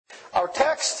Our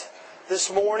text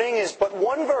this morning is but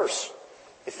one verse,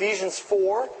 Ephesians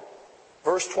 4,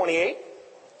 verse 28.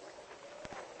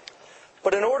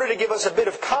 But in order to give us a bit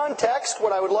of context,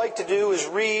 what I would like to do is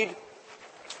read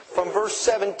from verse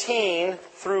 17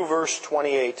 through verse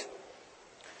 28.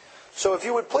 So if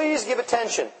you would please give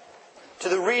attention to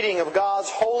the reading of God's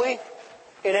holy,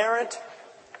 inerrant,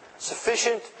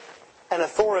 sufficient, and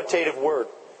authoritative Word.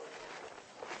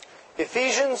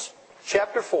 Ephesians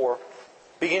chapter 4,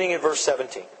 beginning at verse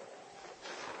 17.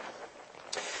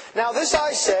 Now this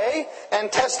I say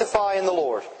and testify in the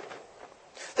Lord,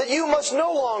 that you must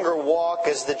no longer walk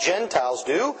as the Gentiles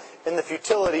do in the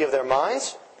futility of their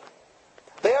minds.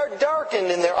 They are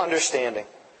darkened in their understanding,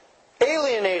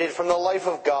 alienated from the life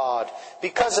of God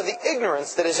because of the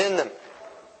ignorance that is in them,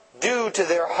 due to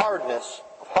their hardness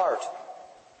of heart.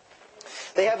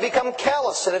 They have become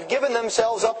callous and have given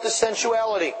themselves up to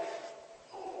sensuality,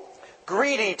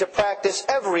 greedy to practice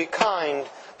every kind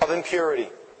of impurity.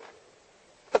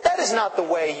 But that is not the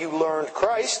way you learned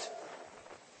Christ,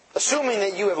 assuming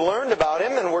that you have learned about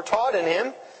Him and were taught in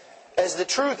Him, as the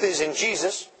truth is in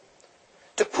Jesus,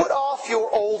 to put off your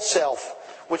old self,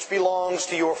 which belongs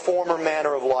to your former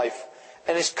manner of life,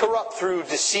 and is corrupt through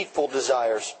deceitful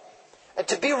desires, and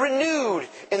to be renewed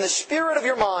in the spirit of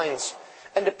your minds,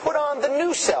 and to put on the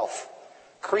new self,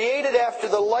 created after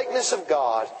the likeness of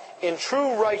God, in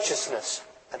true righteousness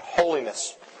and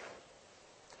holiness.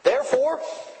 Therefore,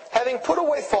 having put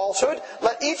away falsehood,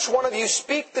 let each one of you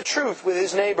speak the truth with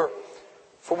his neighbor,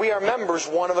 for we are members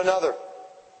one of another.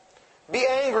 Be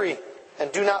angry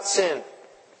and do not sin.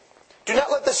 Do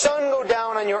not let the sun go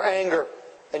down on your anger,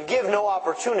 and give no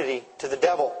opportunity to the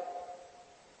devil.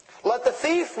 Let the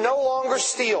thief no longer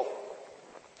steal,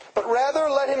 but rather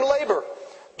let him labor,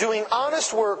 doing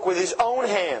honest work with his own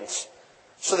hands,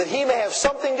 so that he may have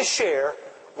something to share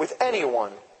with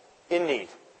anyone in need.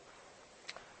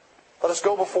 Let us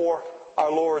go before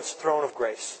our Lord's throne of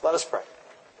grace. Let us pray.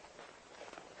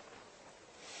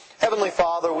 Heavenly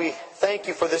Father, we thank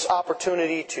you for this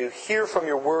opportunity to hear from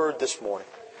your word this morning.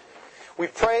 We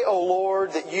pray, O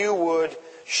Lord, that you would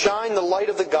shine the light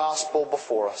of the gospel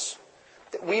before us,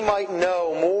 that we might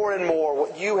know more and more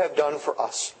what you have done for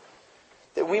us,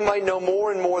 that we might know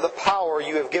more and more the power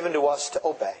you have given to us to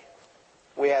obey.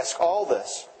 We ask all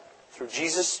this through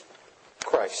Jesus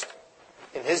Christ.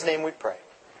 In His name we pray.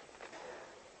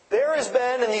 There has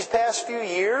been, in these past few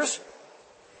years,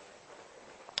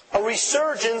 a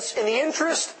resurgence in the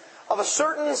interest of a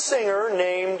certain singer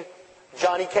named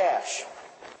Johnny Cash,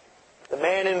 the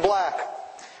Man in Black.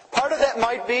 Part of that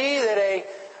might be that an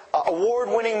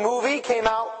award-winning movie came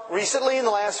out recently in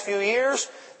the last few years.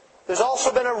 There's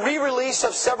also been a re-release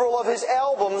of several of his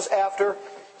albums after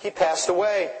he passed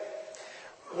away.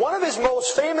 One of his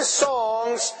most famous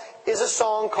songs is a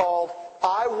song called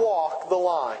I Walk the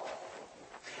Line.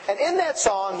 And in that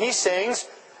song he sings,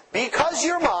 because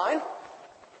you're mine,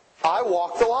 I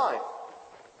walk the line.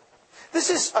 This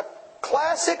is a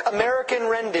classic American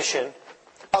rendition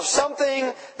of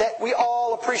something that we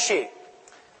all appreciate.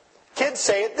 Kids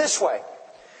say it this way: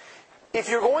 if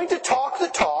you're going to talk the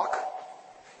talk,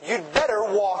 you'd better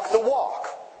walk the walk.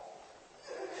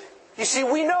 You see,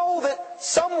 we know that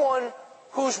someone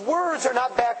whose words are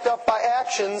not backed up by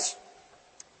actions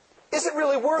isn't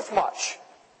really worth much.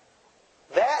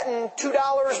 That and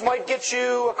 $2 might get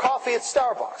you a coffee at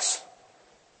Starbucks.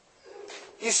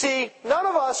 You see, none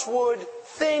of us would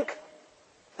think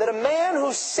that a man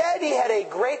who said he had a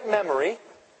great memory,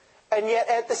 and yet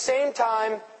at the same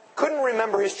time couldn't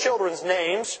remember his children's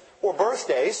names or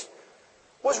birthdays,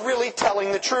 was really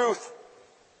telling the truth.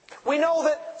 We know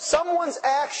that someone's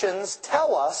actions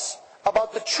tell us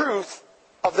about the truth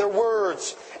of their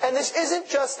words. And this isn't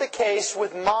just the case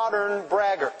with modern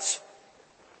braggarts.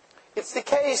 It's the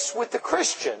case with the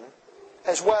Christian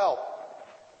as well.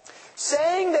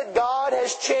 Saying that God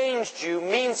has changed you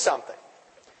means something.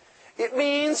 It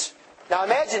means, now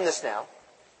imagine this now,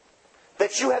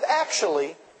 that you have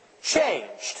actually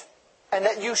changed, and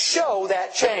that you show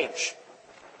that change.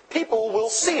 People will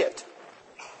see it.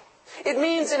 It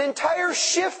means an entire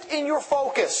shift in your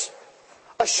focus,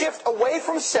 a shift away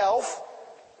from self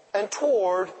and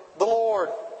toward the Lord.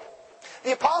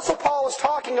 The Apostle Paul is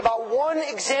talking about one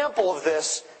example of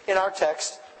this in our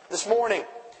text this morning.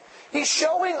 He's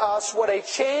showing us what a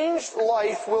changed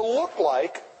life will look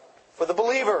like for the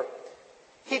believer.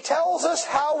 He tells us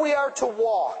how we are to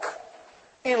walk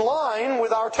in line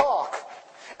with our talk.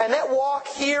 And that walk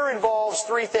here involves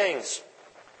three things.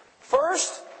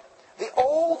 First, the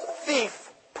old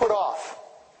thief put off.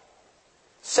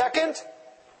 Second,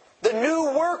 the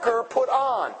new worker put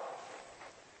on.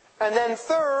 And then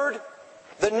third,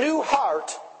 the new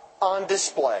heart on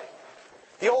display.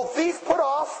 The old thief put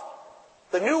off,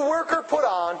 the new worker put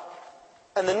on,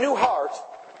 and the new heart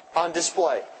on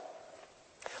display.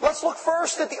 Let's look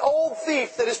first at the old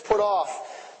thief that is put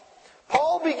off.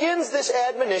 Paul begins this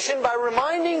admonition by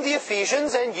reminding the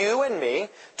Ephesians and you and me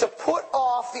to put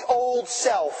off the old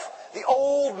self, the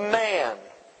old man.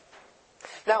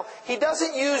 Now, he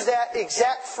doesn't use that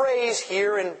exact phrase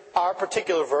here in our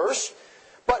particular verse,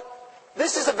 but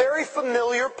this is a very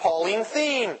familiar Pauline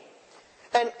theme.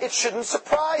 And it shouldn't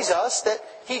surprise us that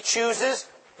he chooses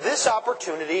this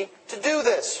opportunity to do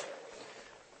this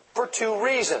for two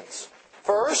reasons.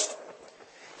 First,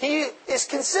 he is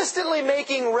consistently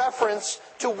making reference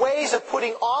to ways of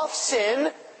putting off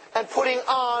sin and putting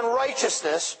on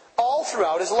righteousness all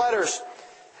throughout his letters.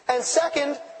 And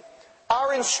second,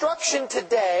 our instruction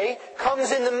today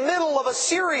comes in the middle of a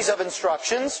series of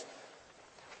instructions.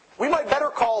 We might better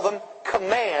call them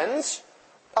commands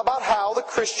about how the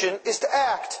Christian is to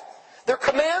act. They're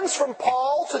commands from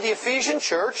Paul to the Ephesian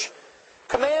church,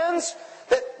 commands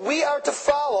that we are to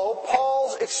follow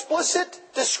Paul's explicit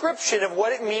description of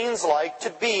what it means like to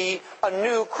be a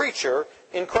new creature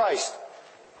in Christ.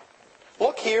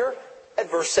 Look here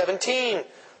at verse 17.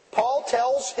 Paul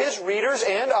tells his readers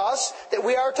and us that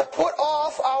we are to put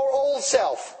off our old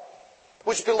self,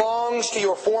 which belongs to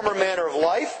your former manner of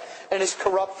life and is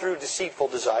corrupt through deceitful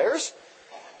desires.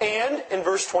 And, in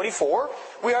verse 24,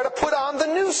 we are to put on the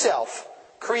new self,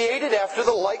 created after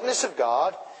the likeness of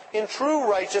God, in true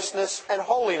righteousness and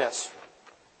holiness.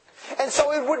 And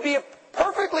so it would be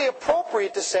perfectly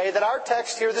appropriate to say that our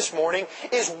text here this morning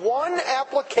is one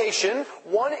application,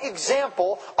 one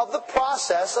example of the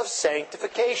process of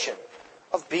sanctification,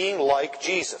 of being like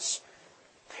Jesus.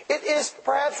 It is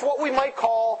perhaps what we might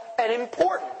call an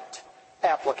important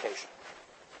application.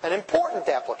 An important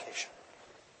application.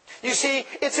 You see,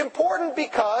 it's important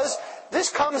because this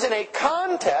comes in a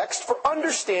context for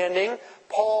understanding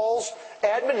Paul's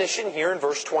admonition here in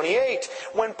verse 28.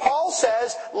 When Paul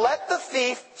says, let the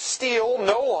thief steal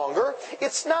no longer,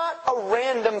 it's not a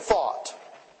random thought.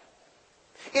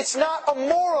 It's not a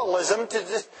moralism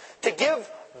to give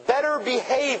better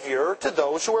behavior to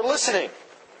those who are listening.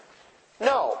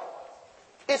 No.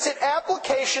 It's an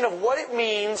application of what it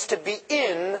means to be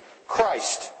in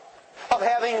Christ. Of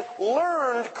having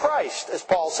learned Christ, as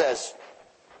Paul says.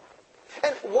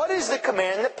 And what is the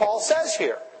command that Paul says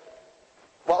here?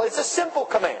 Well, it's a simple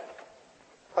command.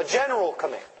 A general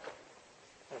command.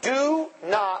 Do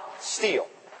not steal.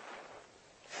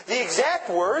 The exact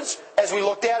words, as we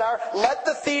looked at, are, let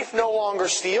the thief no longer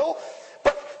steal.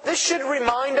 But this should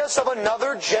remind us of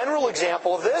another general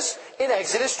example of this in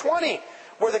Exodus 20,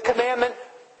 where the commandment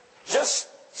just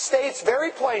states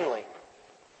very plainly,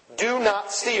 do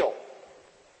not steal.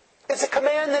 It's a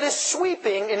command that is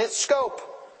sweeping in its scope.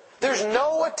 There's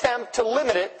no attempt to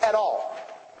limit it at all.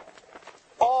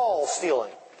 All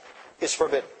stealing is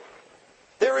forbidden.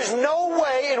 There is no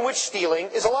way in which stealing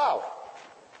is allowed.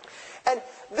 And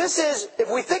this is,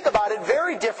 if we think about it,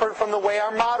 very different from the way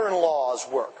our modern laws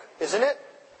work, isn't it?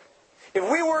 If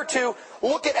we were to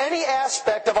look at any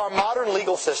aspect of our modern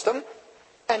legal system,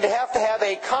 and to have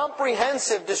a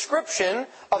comprehensive description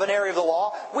of an area of the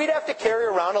law, we'd have to carry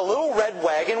around a little red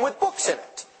wagon with books in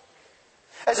it.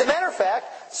 As a matter of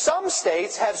fact, some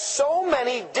states have so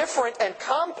many different and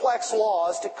complex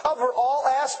laws to cover all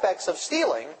aspects of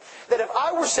stealing that if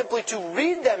I were simply to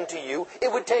read them to you, it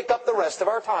would take up the rest of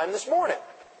our time this morning.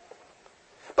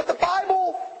 But the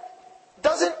Bible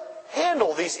doesn't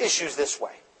handle these issues this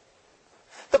way.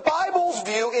 The Bible's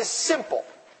view is simple.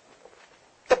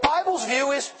 The Bible's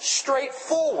view is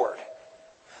straightforward.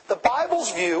 The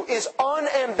Bible's view is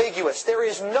unambiguous. There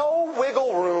is no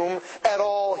wiggle room at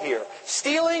all here.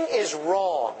 Stealing is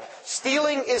wrong.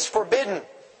 Stealing is forbidden.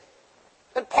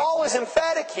 And Paul is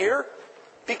emphatic here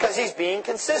because he's being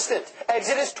consistent.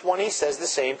 Exodus 20 says the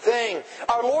same thing.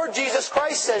 Our Lord Jesus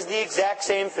Christ says the exact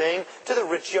same thing to the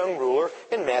rich young ruler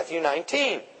in Matthew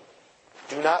 19.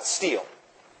 Do not steal.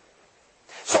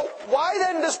 So what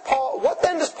then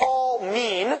does Paul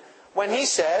mean when he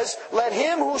says, let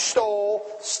him who stole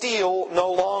steal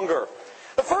no longer?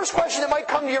 The first question that might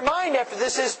come to your mind after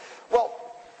this is, well,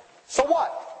 so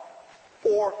what?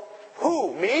 Or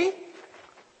who? Me?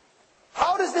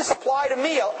 How does this apply to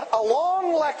me? A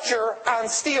long lecture on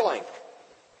stealing.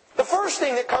 The first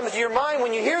thing that comes to your mind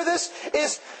when you hear this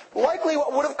is likely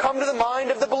what would have come to the mind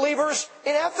of the believers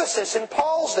in Ephesus in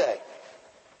Paul's day.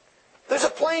 There's a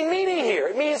plain meaning here.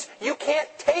 It means you can't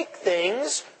take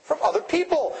things from other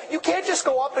people. You can't just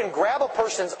go up and grab a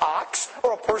person's ox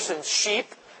or a person's sheep,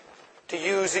 to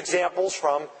use examples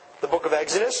from the book of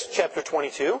Exodus, chapter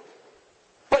 22.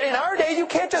 But in our day, you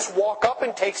can't just walk up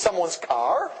and take someone's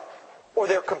car, or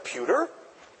their computer,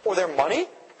 or their money.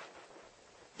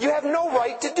 You have no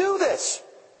right to do this.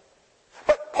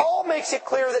 But Paul makes it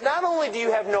clear that not only do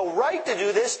you have no right to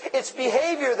do this, it's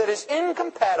behavior that is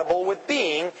incompatible with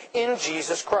being in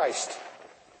Jesus Christ.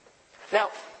 Now,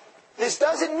 this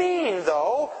doesn't mean,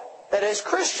 though, that as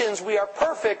Christians we are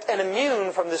perfect and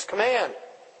immune from this command.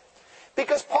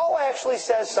 Because Paul actually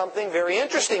says something very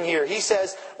interesting here. He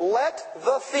says, let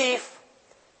the thief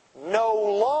no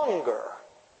longer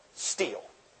steal.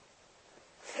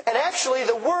 And actually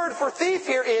the word for thief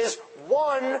here is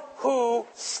one who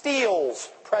steals,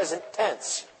 present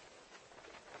tense.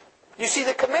 You see,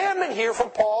 the commandment here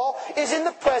from Paul is in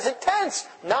the present tense,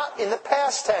 not in the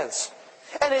past tense.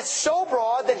 And it's so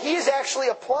broad that he is actually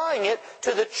applying it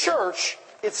to the church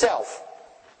itself.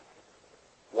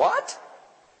 What?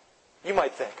 You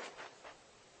might think.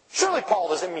 Surely Paul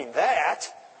doesn't mean that.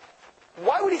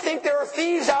 Why would he think there are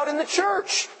thieves out in the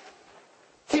church?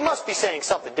 He must be saying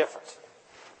something different.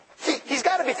 He's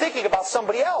got to be thinking about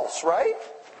somebody else, right?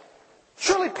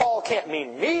 Surely Paul can't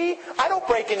mean me. I don't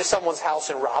break into someone's house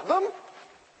and rob them.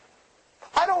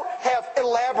 I don't have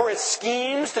elaborate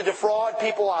schemes to defraud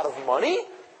people out of money.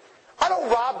 I don't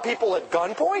rob people at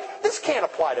gunpoint. This can't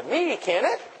apply to me, can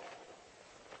it?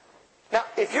 Now,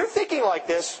 if you're thinking like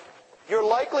this, you're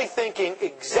likely thinking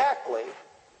exactly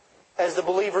as the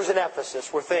believers in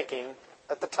Ephesus were thinking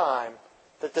at the time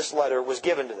that this letter was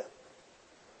given to them.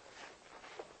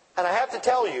 And I have to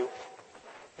tell you,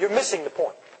 you're missing the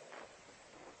point.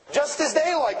 Just as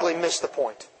they likely missed the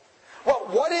point. Well,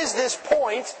 what is this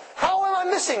point? How am I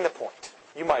missing the point?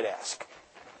 You might ask.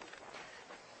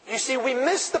 You see, we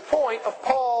miss the point of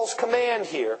Paul's command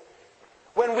here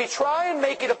when we try and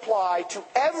make it apply to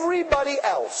everybody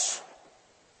else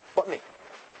but me.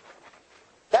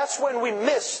 That's when we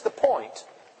miss the point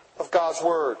of God's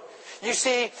Word. You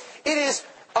see, it is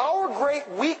our great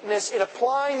weakness in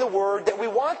applying the Word that we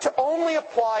want to only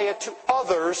apply it to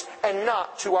others and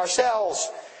not to ourselves.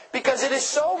 Because it is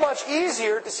so much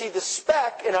easier to see the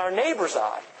speck in our neighbor's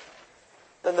eye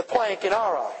than the plank in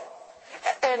our eye.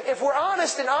 And if we're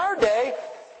honest, in our day,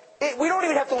 we don't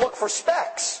even have to look for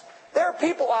specks. There are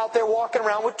people out there walking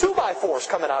around with 2x4s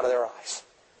coming out of their eyes.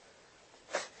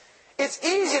 It's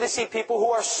easy to see people who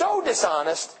are so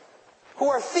dishonest, who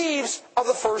are thieves of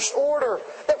the first order,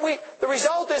 that the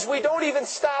result is we don't even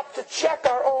stop to check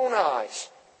our own eyes.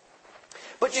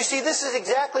 But you see, this is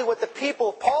exactly what the people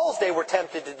of Paul's day were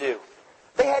tempted to do.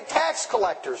 They had tax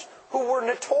collectors who were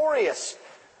notorious.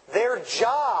 Their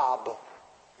job,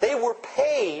 they were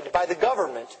paid by the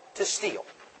government to steal.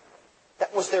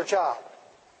 That was their job.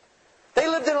 They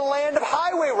lived in a land of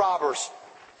highway robbers.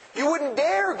 You wouldn't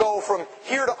dare go from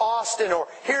here to Austin or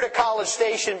here to College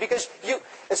Station because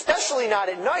especially not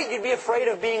at night, you'd be afraid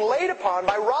of being laid upon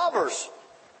by robbers.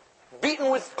 Beaten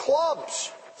with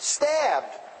clubs,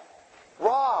 stabbed,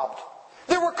 robbed.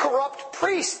 There were corrupt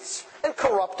priests and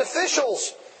corrupt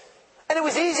officials. And it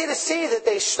was easy to see that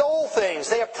they stole things.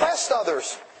 They oppressed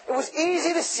others. It was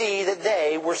easy to see that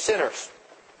they were sinners.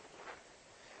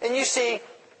 And you see,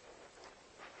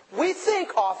 we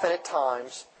think often at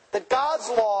times that God's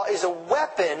law is a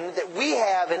weapon that we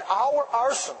have in our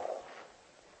arsenal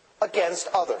against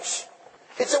others.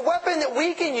 It's a weapon that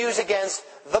we can use against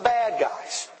the bad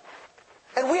guys.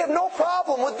 And we have no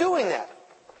problem with doing that.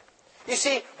 You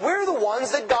see, we're the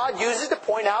ones that God uses to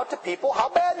point out to people how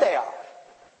bad they are.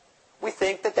 We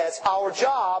think that that's our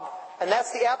job, and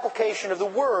that's the application of the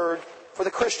Word for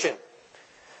the Christian.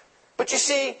 But you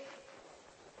see,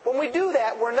 when we do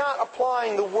that, we're not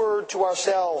applying the Word to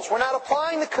ourselves. We're not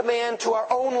applying the command to our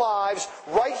own lives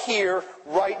right here,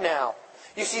 right now.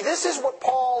 You see, this is what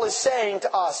Paul is saying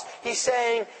to us. He's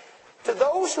saying to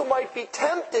those who might be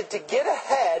tempted to get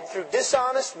ahead through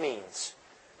dishonest means,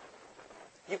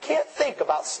 you can't think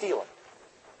about stealing.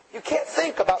 You can't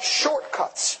think about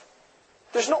shortcuts.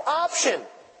 There's no option.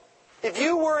 If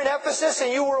you were in Ephesus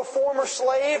and you were a former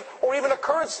slave or even a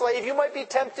current slave, you might be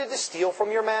tempted to steal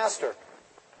from your master.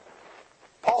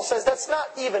 Paul says that's not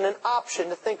even an option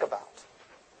to think about.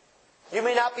 You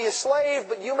may not be a slave,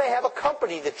 but you may have a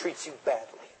company that treats you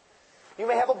badly. You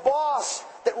may have a boss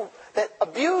that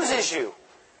abuses you,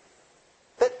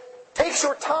 that takes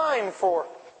your time for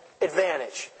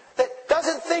advantage, that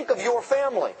doesn't think of your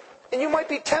family. And you might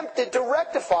be tempted to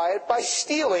rectify it by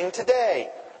stealing today.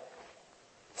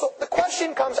 So the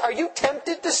question comes, are you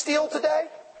tempted to steal today?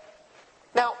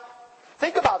 Now,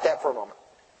 think about that for a moment.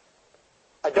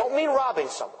 I don't mean robbing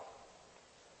someone.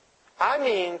 I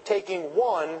mean taking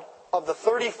one of the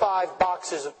 35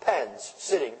 boxes of pens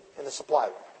sitting in the supply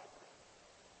room.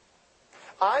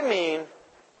 I mean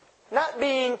not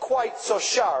being quite so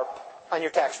sharp on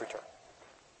your tax return.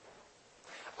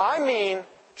 I mean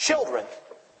children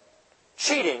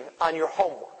cheating on your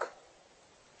homework,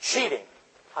 cheating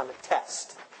on the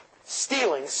test,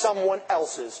 stealing someone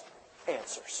else's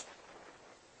answers.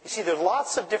 You see, there are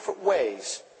lots of different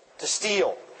ways to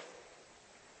steal.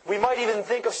 We might even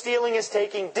think of stealing as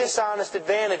taking dishonest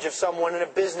advantage of someone in a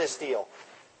business deal.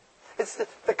 It's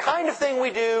the kind of thing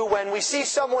we do when we see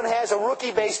someone has a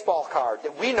rookie baseball card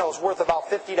that we know is worth about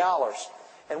 $50.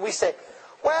 And we say,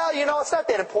 well, you know, it's not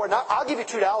that important. I'll give you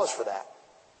 $2 for that.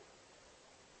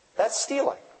 That's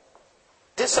stealing.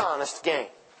 Dishonest gain.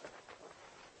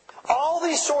 All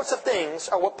these sorts of things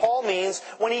are what Paul means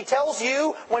when he tells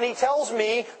you, when he tells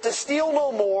me to steal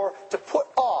no more, to put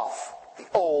off the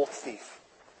old thief.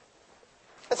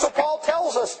 And so Paul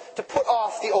tells us to put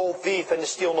off the old thief and to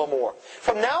steal no more.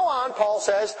 From now on, Paul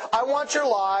says, I don't want your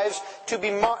lives to be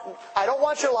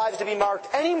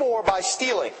marked anymore by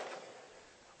stealing.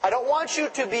 I don't want you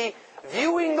to be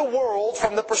viewing the world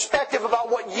from the perspective about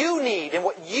what you need and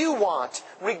what you want,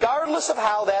 regardless of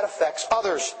how that affects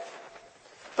others.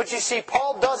 But you see,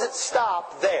 Paul doesn't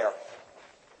stop there.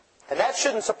 And that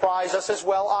shouldn't surprise us as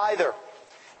well either.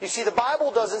 You see, the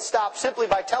Bible doesn't stop simply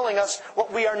by telling us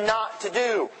what we are not to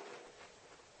do.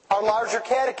 Our larger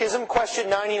catechism, question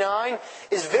 99,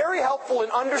 is very helpful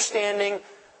in understanding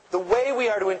the way we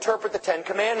are to interpret the Ten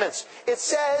Commandments. It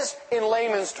says, in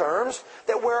layman's terms,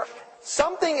 that where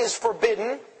something is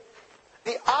forbidden,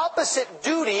 the opposite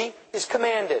duty is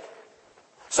commanded.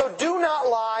 So do not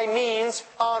lie means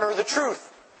honor the truth.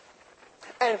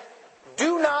 And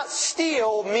do not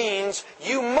steal means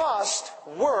you must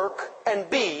work and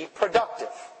be productive.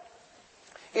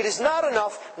 It is not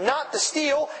enough not to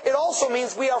steal. It also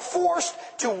means we are forced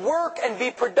to work and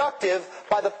be productive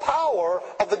by the power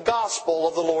of the gospel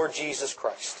of the Lord Jesus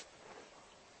Christ.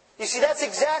 You see, that's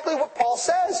exactly what Paul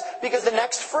says, because the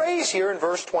next phrase here in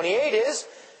verse 28 is,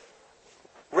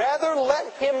 rather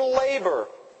let him labor,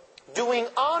 doing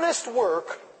honest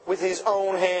work with his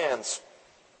own hands.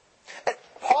 And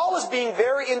Paul is being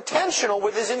very intentional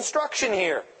with his instruction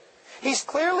here. He's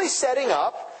clearly setting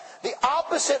up the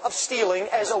opposite of stealing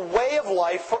as a way of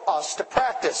life for us to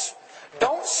practice.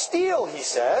 Don't steal, he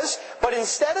says, but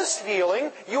instead of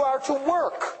stealing, you are to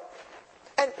work.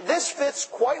 And this fits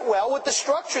quite well with the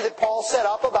structure that Paul set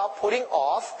up about putting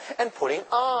off and putting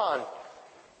on.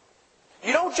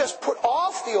 You don't just put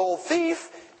off the old thief,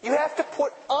 you have to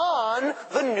put on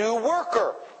the new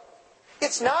worker.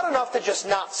 It's not enough to just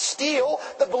not steal.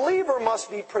 The believer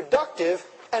must be productive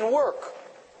and work.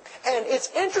 And it's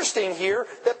interesting here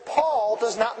that Paul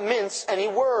does not mince any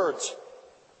words.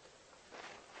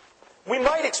 We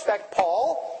might expect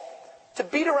Paul to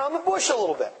beat around the bush a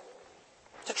little bit,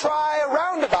 to try a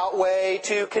roundabout way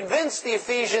to convince the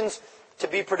Ephesians to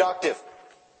be productive.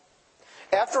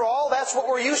 After all, that's what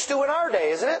we're used to in our day,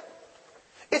 isn't it?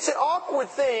 It's an awkward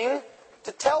thing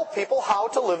to tell people how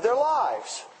to live their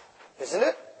lives, isn't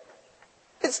it?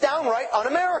 It's downright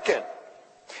un-American.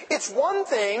 It's one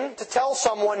thing to tell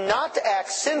someone not to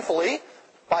act sinfully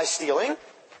by stealing,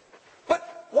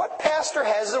 but what pastor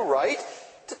has the right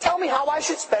to tell me how I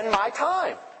should spend my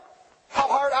time? How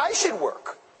hard I should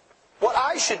work? What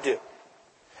I should do?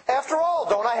 After all,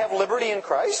 don't I have liberty in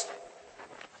Christ?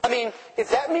 I mean,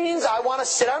 if that means I want to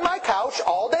sit on my couch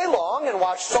all day long and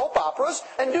watch soap operas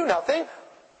and do nothing,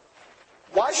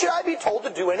 why should I be told to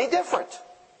do any different?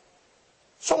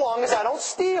 So long as I don't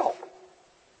steal.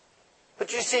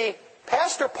 But you see,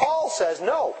 Pastor Paul says,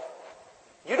 no,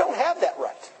 you don't have that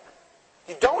right.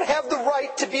 You don't have the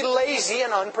right to be lazy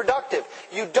and unproductive.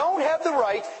 You don't have the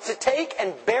right to take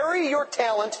and bury your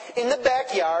talent in the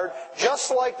backyard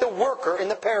just like the worker in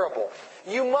the parable.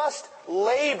 You must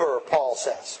labor, Paul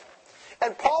says.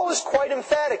 And Paul is quite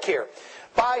emphatic here.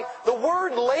 By the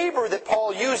word labor that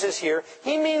Paul uses here,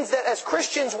 he means that as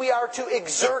Christians we are to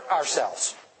exert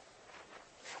ourselves.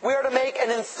 We are to make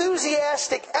an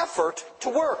enthusiastic effort to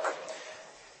work.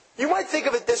 You might think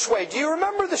of it this way. Do you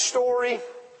remember the story?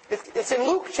 It's in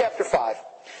Luke chapter 5,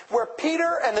 where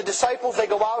Peter and the disciples, they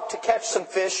go out to catch some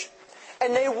fish,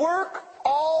 and they work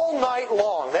all night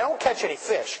long. They don't catch any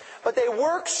fish, but they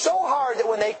work so hard that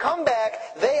when they come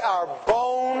back, they are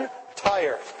bone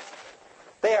tired.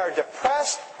 They are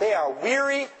depressed, they are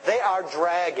weary, they are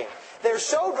dragging. They're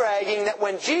so dragging that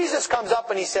when Jesus comes up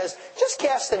and he says, just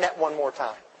cast the net one more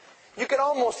time, you can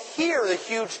almost hear the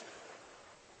huge,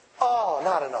 oh,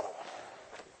 not another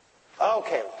one.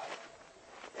 Okay, Lord.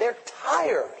 They're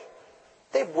tired.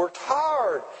 They've worked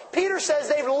hard. Peter says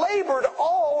they've labored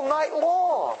all night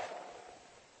long.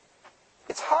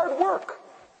 It's hard work.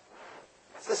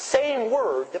 It's the same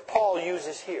word that Paul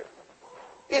uses here.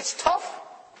 It's tough,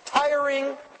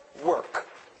 tiring work.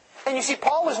 And you see,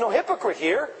 Paul is no hypocrite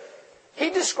here. He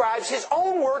describes his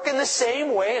own work in the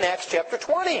same way in Acts chapter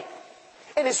 20.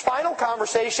 In his final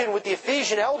conversation with the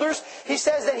Ephesian elders, he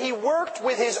says that he worked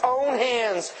with his own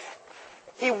hands.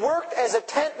 He worked as a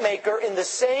tent maker in the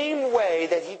same way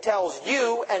that he tells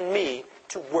you and me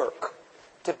to work,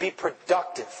 to be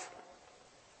productive.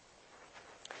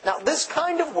 Now, this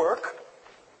kind of work,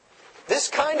 this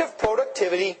kind of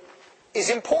productivity is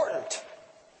important.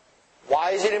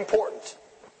 Why is it important?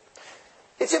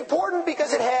 It's important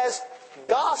because it has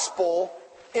gospel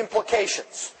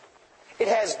implications. It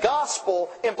has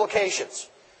gospel implications.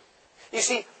 You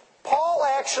see, Paul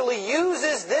actually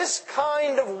uses this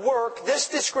kind of work, this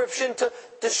description, to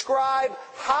describe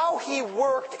how he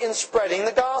worked in spreading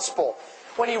the gospel.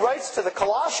 When he writes to the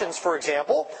Colossians, for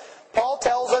example, Paul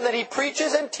tells them that he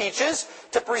preaches and teaches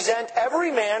to present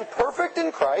every man perfect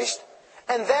in Christ,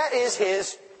 and that is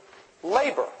his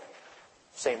labor.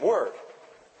 Same word.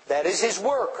 That is his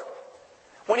work.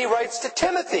 When he writes to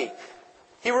Timothy,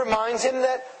 he reminds him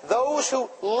that those who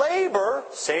labor,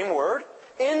 same word,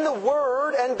 in the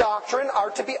word and doctrine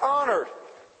are to be honored.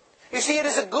 You see, it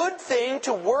is a good thing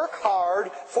to work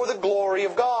hard for the glory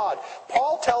of God.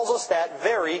 Paul tells us that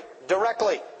very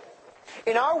directly.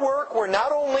 In our work, we're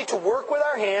not only to work with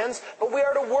our hands, but we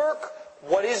are to work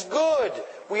what is good.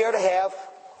 We are to have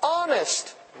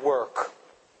honest work.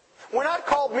 We're not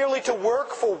called merely to work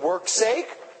for work's sake.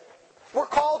 We're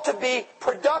called to be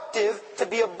productive, to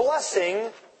be a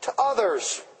blessing to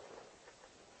others.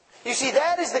 You see,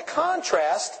 that is the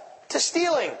contrast to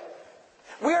stealing.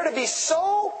 We are to be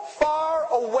so far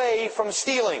away from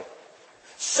stealing,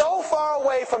 so far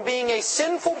away from being a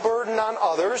sinful burden on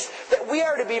others, that we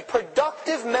are to be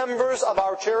productive members of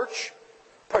our church,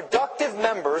 productive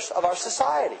members of our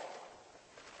society.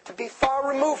 To be far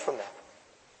removed from that.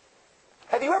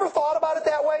 Have you ever thought about it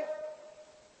that way?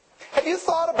 Have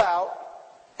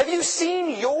you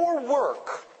seen your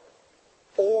work,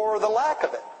 or the lack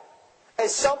of it,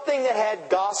 as something that had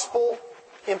gospel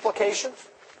implications?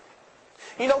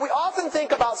 You know, we often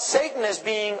think about Satan as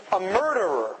being a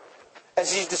murderer,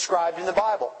 as he's described in the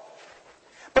Bible.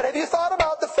 But have you thought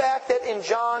about the fact that in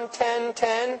John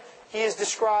 10:10, he is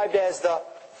described as the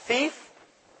thief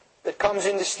that comes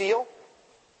in to steal?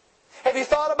 Have you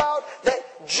thought about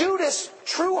that Judas'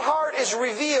 true heart is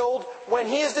revealed when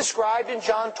he is described in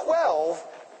John 12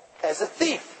 as a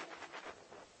thief?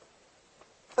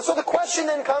 And so the question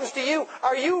then comes to you,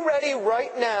 are you ready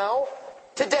right now,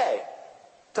 today,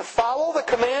 to follow the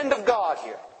command of God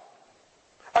here?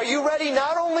 Are you ready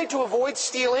not only to avoid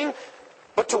stealing,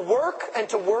 but to work and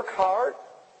to work hard?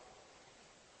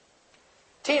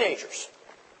 Teenagers,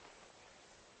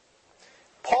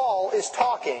 Paul is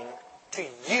talking to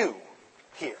you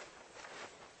here.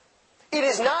 It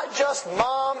is not just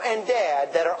mom and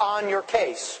dad that are on your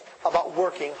case about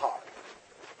working hard.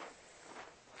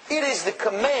 It is the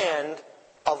command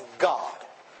of God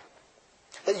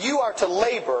that you are to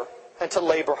labor and to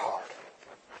labor hard.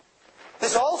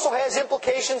 This also has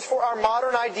implications for our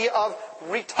modern idea of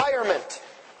retirement.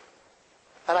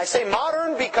 And I say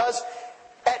modern because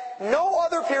at no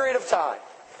other period of time,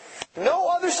 no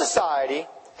other society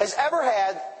has ever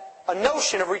had a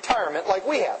notion of retirement like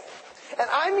we have. And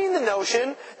I mean the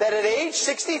notion that at age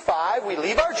 65, we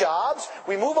leave our jobs,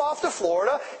 we move off to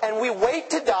Florida, and we wait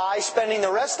to die, spending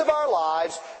the rest of our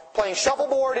lives playing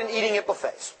shuffleboard and eating at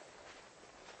buffets.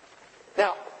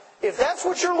 Now, if that's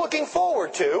what you're looking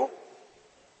forward to,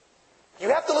 you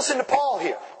have to listen to Paul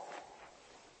here.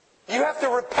 You have to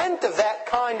repent of that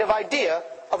kind of idea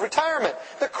of retirement.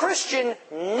 The Christian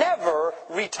never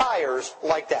retires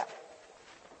like that.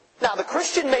 Now, the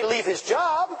Christian may leave his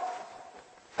job,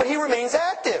 but he remains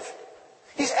active.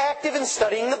 He's active in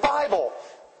studying the Bible.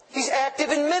 He's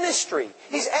active in ministry.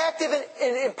 He's active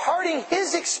in imparting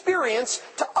his experience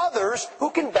to others who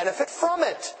can benefit from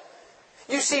it.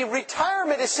 You see,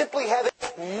 retirement is simply having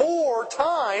more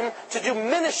time to do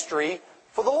ministry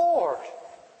for the Lord.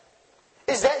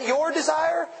 Is that your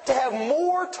desire? To have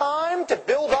more time to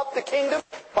build up the kingdom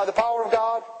by the power of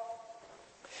God?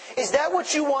 Is that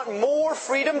what you want more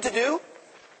freedom to do?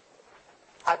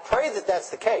 I pray that that's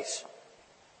the case.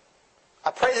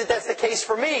 I pray that that's the case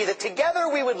for me, that together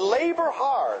we would labor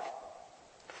hard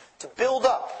to build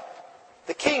up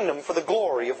the kingdom for the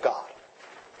glory of God.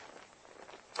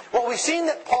 Well, we've seen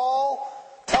that Paul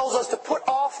tells us to put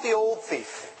off the old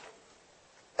thief.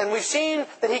 And we've seen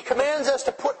that he commands us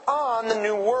to put on the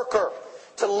new worker,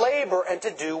 to labor and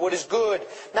to do what is good.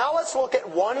 Now let's look at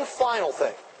one final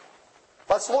thing.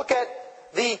 Let's look at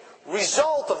the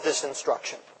result of this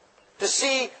instruction, to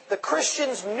see the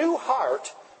Christian's new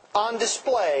heart on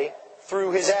display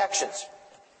through his actions.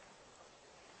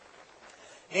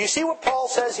 Do you see what Paul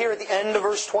says here at the end of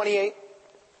verse 28?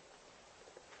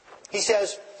 He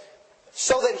says,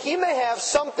 so that he may have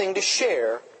something to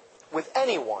share with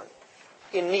anyone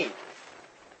in need.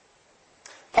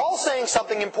 Paul's saying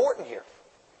something important here.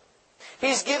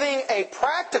 He's giving a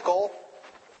practical,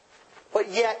 but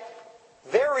yet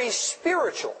very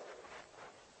spiritual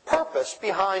purpose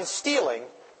behind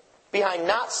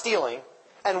not stealing,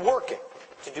 and working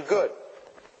to do good.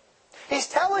 He's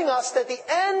telling us that the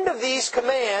end of these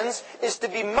commands is to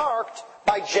be marked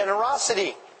by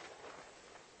generosity.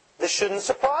 This shouldn't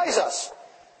surprise us.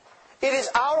 It is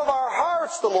out of our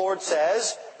hearts, the Lord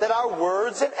says, that our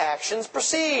words and actions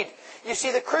proceed. You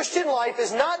see, the Christian life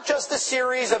is not just a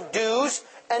series of do's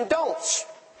and don'ts.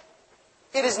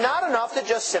 It is not enough to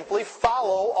just simply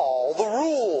follow all the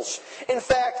rules. In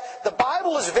fact, the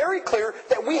Bible is very clear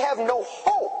that we have no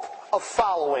hope of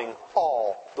following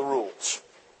all the rules.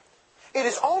 It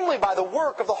is only by the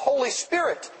work of the Holy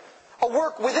Spirit, a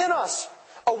work within us,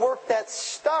 a work that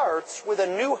starts with a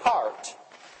new heart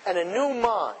and a new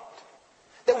mind,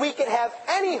 that we can have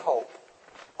any hope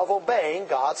of obeying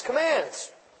God's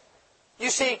commands. You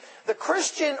see, the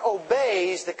Christian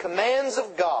obeys the commands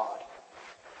of God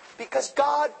because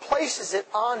God places it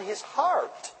on his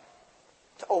heart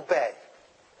to obey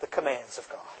the commands of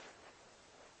God.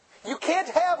 You can't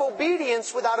have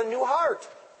obedience without a new heart.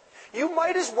 You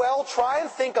might as well try and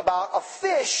think about a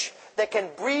fish that can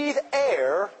breathe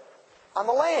air on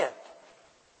the land.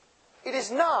 It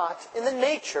is not in the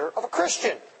nature of a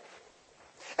Christian.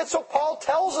 And so Paul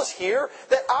tells us here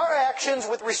that our actions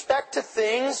with respect to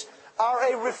things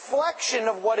are a reflection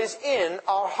of what is in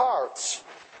our hearts.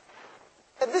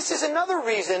 And this is another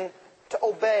reason to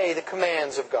obey the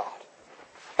commands of God.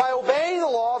 By obeying the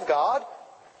law of God,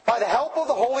 by the help of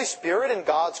the Holy Spirit and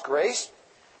God's grace,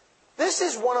 this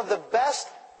is one of the best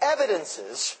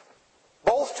evidences,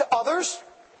 both to others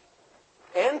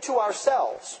and to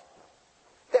ourselves,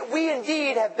 that we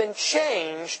indeed have been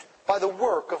changed by the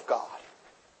work of God.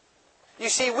 You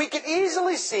see, we can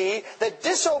easily see that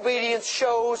disobedience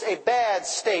shows a bad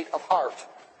state of heart.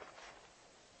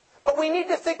 But we need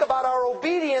to think about our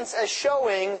obedience as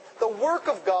showing the work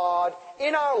of God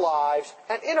in our lives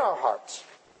and in our hearts.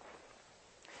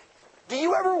 Do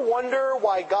you ever wonder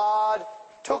why God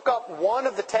took up one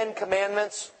of the 10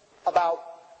 commandments about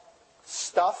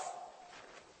stuff?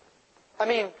 I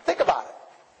mean, think about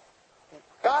it.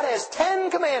 God has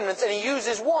 10 commandments and He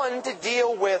uses one to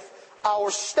deal with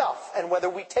our stuff and whether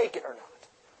we take it or not.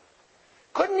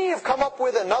 Couldn't He have come up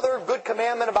with another good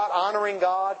commandment about honoring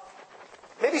God?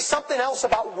 Maybe something else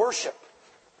about worship.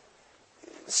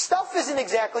 Stuff isn't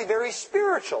exactly very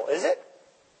spiritual, is it?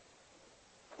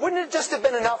 Wouldn't it just have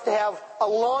been enough to have a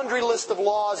laundry list of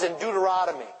laws in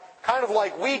Deuteronomy, kind of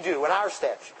like we do in our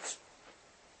statutes?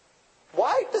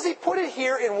 Why does He put it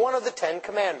here in one of the 10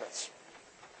 commandments?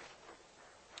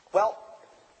 Well,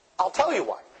 I'll tell you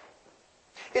why.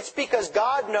 It's because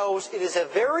God knows it is a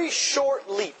very short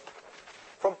leap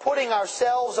from putting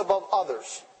ourselves above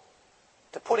others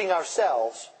to putting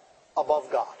ourselves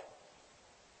above God.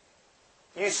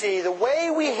 You see, the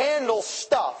way we handle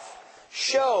stuff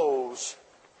shows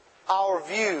our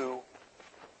view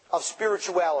of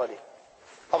spirituality,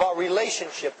 of our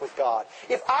relationship with God.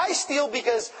 If I steal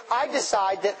because I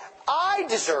decide that I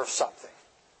deserve something,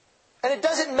 and it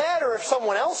doesn't matter if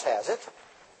someone else has it,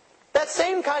 that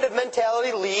same kind of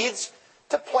mentality leads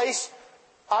to place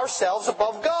ourselves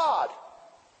above God.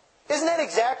 Isn't that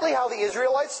exactly how the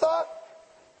Israelites thought?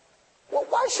 Well,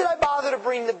 why should I bother to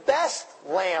bring the best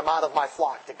lamb out of my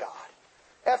flock to God?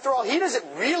 After all, He doesn't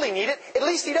really need it. At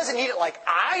least He doesn't need it like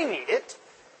I need it.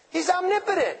 He's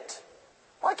omnipotent.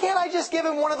 Why can't I just give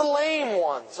Him one of the lame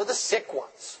ones or the sick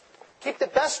ones? Keep the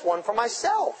best one for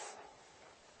myself.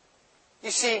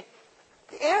 You see,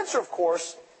 the answer, of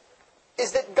course,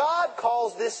 is that God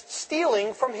calls this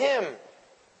stealing from Him.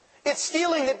 It's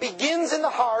stealing that begins in the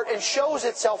heart and shows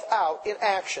itself out in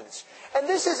actions. And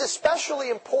this is especially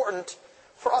important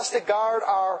for us to guard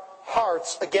our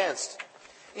hearts against.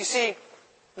 You see,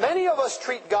 many of us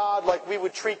treat God like we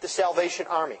would treat the Salvation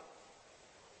Army.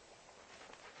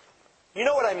 You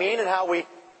know what I mean and how we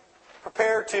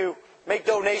prepare to make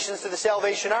donations to the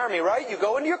Salvation Army, right? You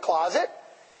go into your closet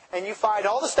and you find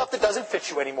all the stuff that doesn't fit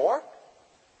you anymore.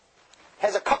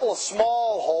 Has a couple of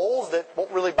small holes that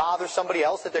won't really bother somebody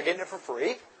else that they're getting it for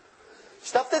free.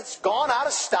 Stuff that's gone out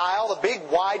of style, the big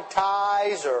wide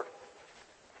ties or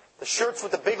the shirts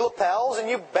with the big lapels, and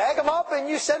you bag them up and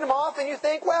you send them off and you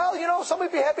think, well, you know, somebody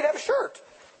would be happy to have a shirt.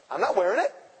 I'm not wearing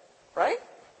it, right?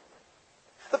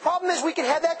 The problem is we can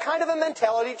have that kind of a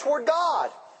mentality toward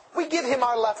God. we give Him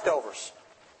our leftovers.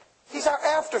 He's our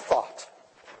afterthought.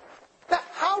 Now,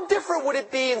 how different would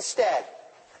it be instead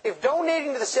if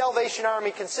donating to the Salvation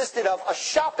Army consisted of a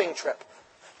shopping trip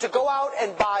to go out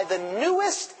and buy the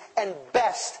newest and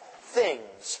best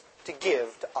things to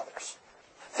give to others?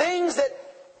 Things that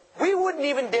we wouldn't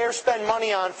even dare spend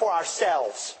money on for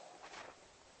ourselves.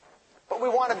 But we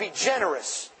want to be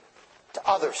generous to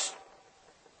others.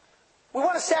 We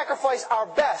want to sacrifice our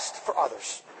best for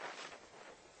others.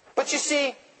 But you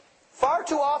see, far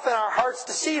too often our hearts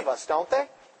deceive us, don't they?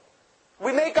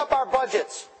 We make up our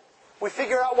budgets. We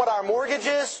figure out what our mortgage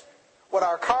is, what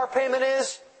our car payment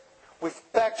is. We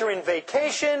factor in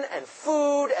vacation and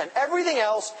food and everything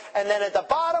else. And then at the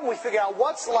bottom we figure out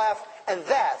what's left, and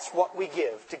that's what we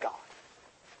give to God.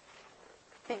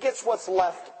 He gets what's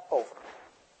left over.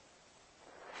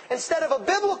 Instead of a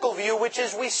biblical view, which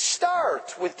is we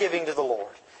start with giving to the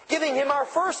Lord, giving Him our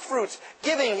first fruits,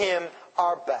 giving Him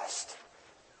our best.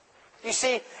 You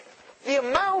see, the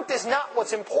amount is not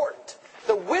what's important.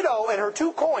 The widow and her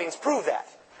 2 coins prove that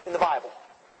in the Bible.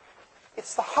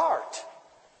 It's the heart.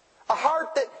 A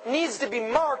heart that needs to be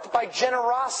marked by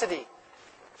generosity.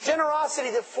 Generosity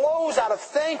that flows out of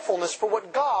thankfulness for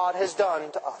what God has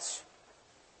done to us.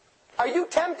 Are you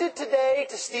tempted today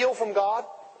to steal from God?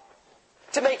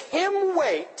 To make Him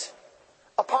wait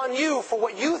upon you for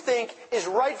what you think is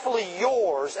rightfully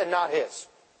yours and not His?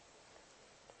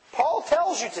 Paul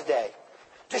tells you today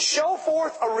to show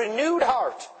forth a renewed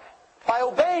heart by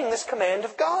obeying this command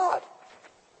of God.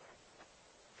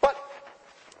 But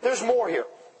there's more here.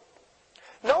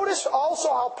 Notice also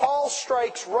how Paul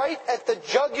strikes right at the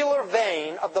jugular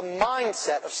vein of the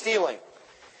mindset of stealing.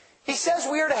 He says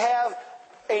we are to have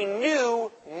a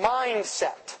new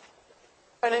mindset.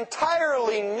 An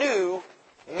entirely new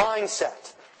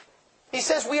mindset. He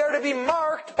says we are to be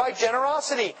marked by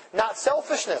generosity, not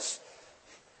selfishness.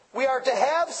 We are to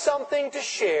have something to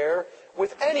share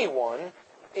with anyone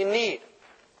in need.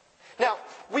 Now,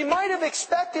 we might have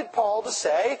expected Paul to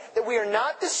say that we are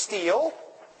not to steal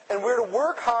and we're to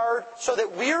work hard so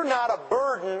that we're not a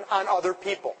burden on other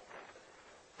people.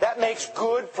 That makes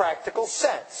good practical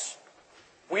sense.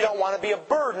 We don't want to be a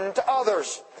burden to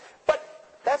others. But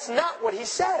that's not what he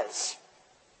says.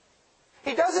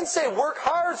 He doesn't say work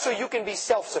hard so you can be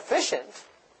self-sufficient.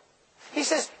 He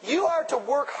says you are to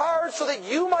work hard so that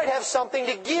you might have something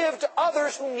to give to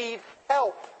others who need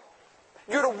help.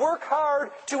 You're to work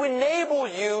hard to enable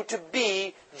you to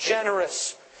be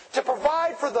generous, to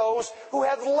provide for those who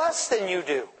have less than you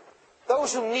do,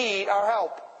 those who need our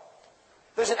help.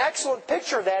 There's an excellent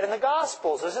picture of that in the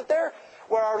Gospels, isn't there?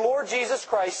 Where our Lord Jesus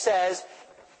Christ says,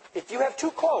 if you have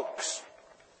 2 cloaks,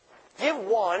 give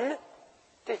one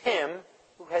to him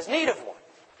who has need of one.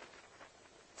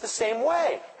 It's the same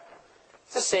way.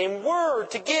 It's the same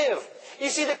word, to give. You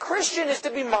see, the Christian is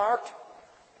to be marked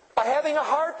by having a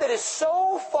heart that is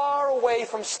so far away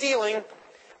from stealing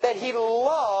that he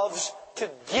loves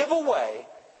to give away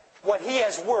what he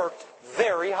has worked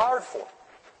very hard for.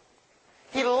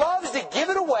 He loves to give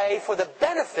it away for the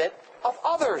benefit of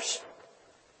others.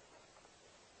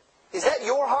 Is that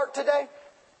your heart today?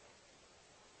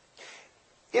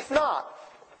 If not,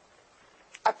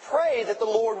 I pray that the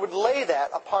Lord would lay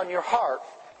that upon your heart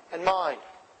and mind.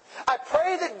 I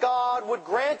pray that God would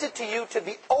grant it to you to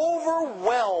be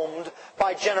overwhelmed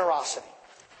by generosity.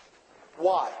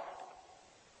 Why?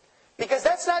 Because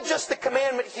that's not just the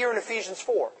commandment here in Ephesians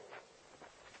 4.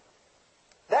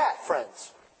 That,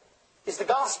 friends, is the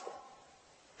gospel.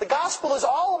 The gospel is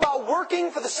all about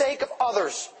working for the sake of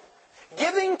others,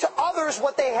 giving to others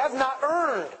what they have not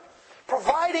earned,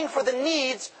 providing for the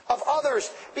needs of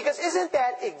others. Because isn't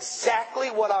that exactly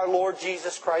what our Lord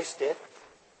Jesus Christ did?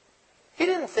 He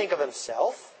didn't think of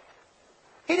himself.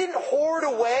 He didn't hoard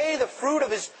away the fruit of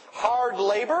his hard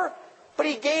labor, but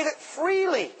he gave it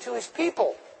freely to his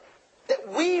people,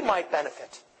 that we might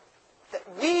benefit, that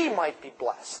we might be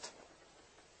blessed.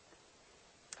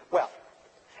 Well,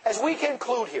 as we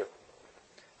conclude here,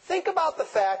 think about the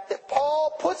fact that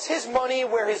Paul puts his money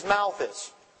where his mouth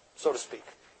is, so to speak.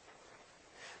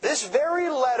 This very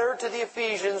letter to the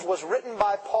Ephesians was written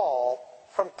by Paul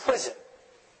from prison.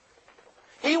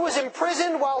 He was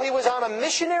imprisoned while he was on a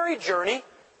missionary journey,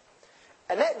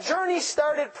 and that journey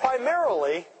started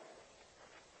primarily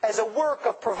as a work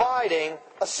of providing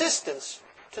assistance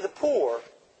to the poor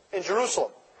in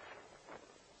Jerusalem.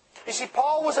 You see,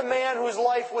 Paul was a man whose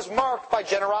life was marked by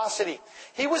generosity.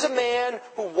 He was a man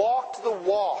who walked the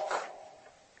walk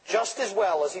just as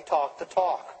well as he talked the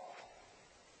talk.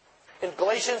 In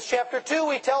Galatians chapter 2,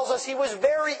 he tells us he was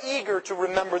very eager to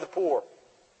remember the poor.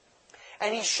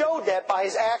 And he showed that by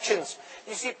his actions.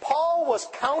 You see, Paul was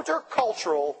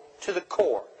countercultural to the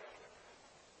core.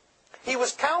 He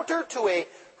was counter to a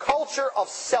culture of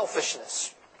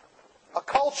selfishness, a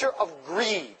culture of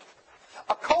greed,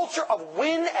 a culture of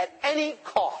win at any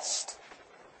cost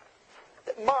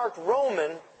that marked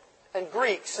Roman and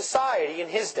Greek society in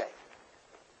his day.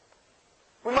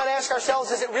 We might ask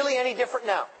ourselves, is it really any different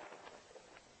now?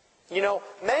 You know,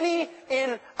 many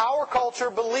in our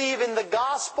culture believe in the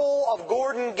gospel of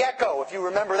Gordon Gekko, if you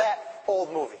remember that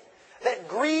old movie. That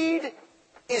greed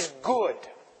is good.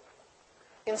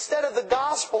 Instead of the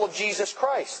gospel of Jesus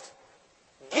Christ.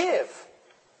 Give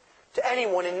to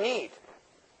anyone in need.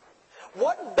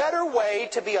 What better way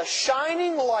to be a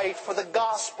shining light for the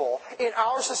gospel in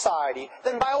our society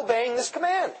than by obeying this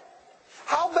command?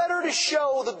 How better to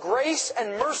show the grace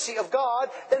and mercy of God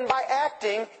than by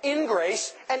acting in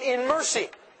grace and in mercy?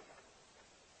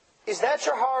 Is that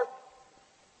your heart?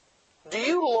 Do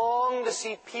you long to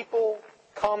see people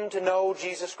come to know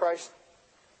Jesus Christ?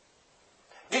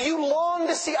 Do you long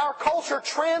to see our culture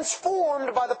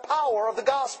transformed by the power of the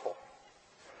gospel?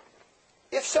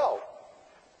 If so,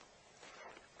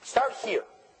 start here.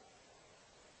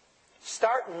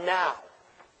 Start now.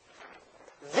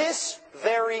 This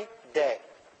very day.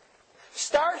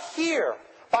 Start here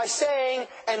by saying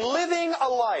and living a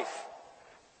life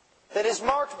that is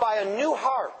marked by a new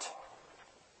heart.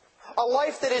 A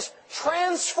life that is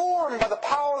transformed by the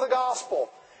power of the gospel.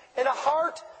 And a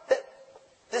heart that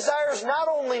desires not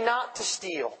only not to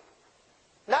steal,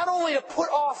 not only to put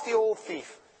off the old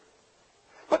thief,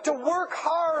 but to work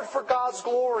hard for God's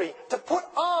glory, to put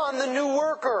on the new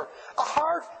worker. A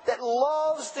heart that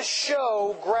loves to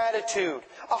show gratitude.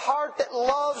 A heart that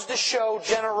loves to show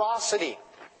generosity.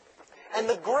 And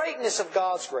the greatness of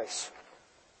God's grace.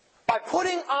 By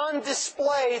putting on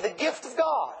display the gift of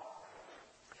God.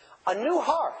 A new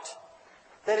heart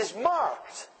that is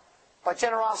marked by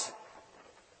generosity.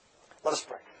 Let us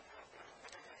pray.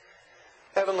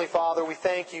 Heavenly Father, we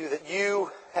thank you that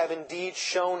you have indeed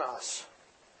shown us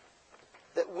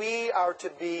that we are to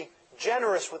be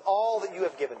generous with all that you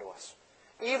have given to us,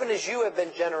 even as you have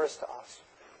been generous to us.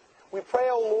 We pray,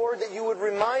 O Lord, that you would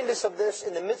remind us of this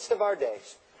in the midst of our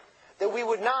days, that we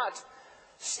would not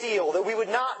steal, that we would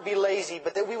not be lazy,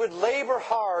 but that we would labor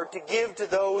hard to give to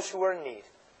those who are in need,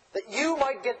 that you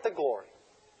might get the glory.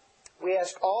 We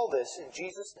ask all this in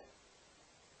Jesus'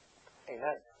 name.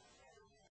 Amen.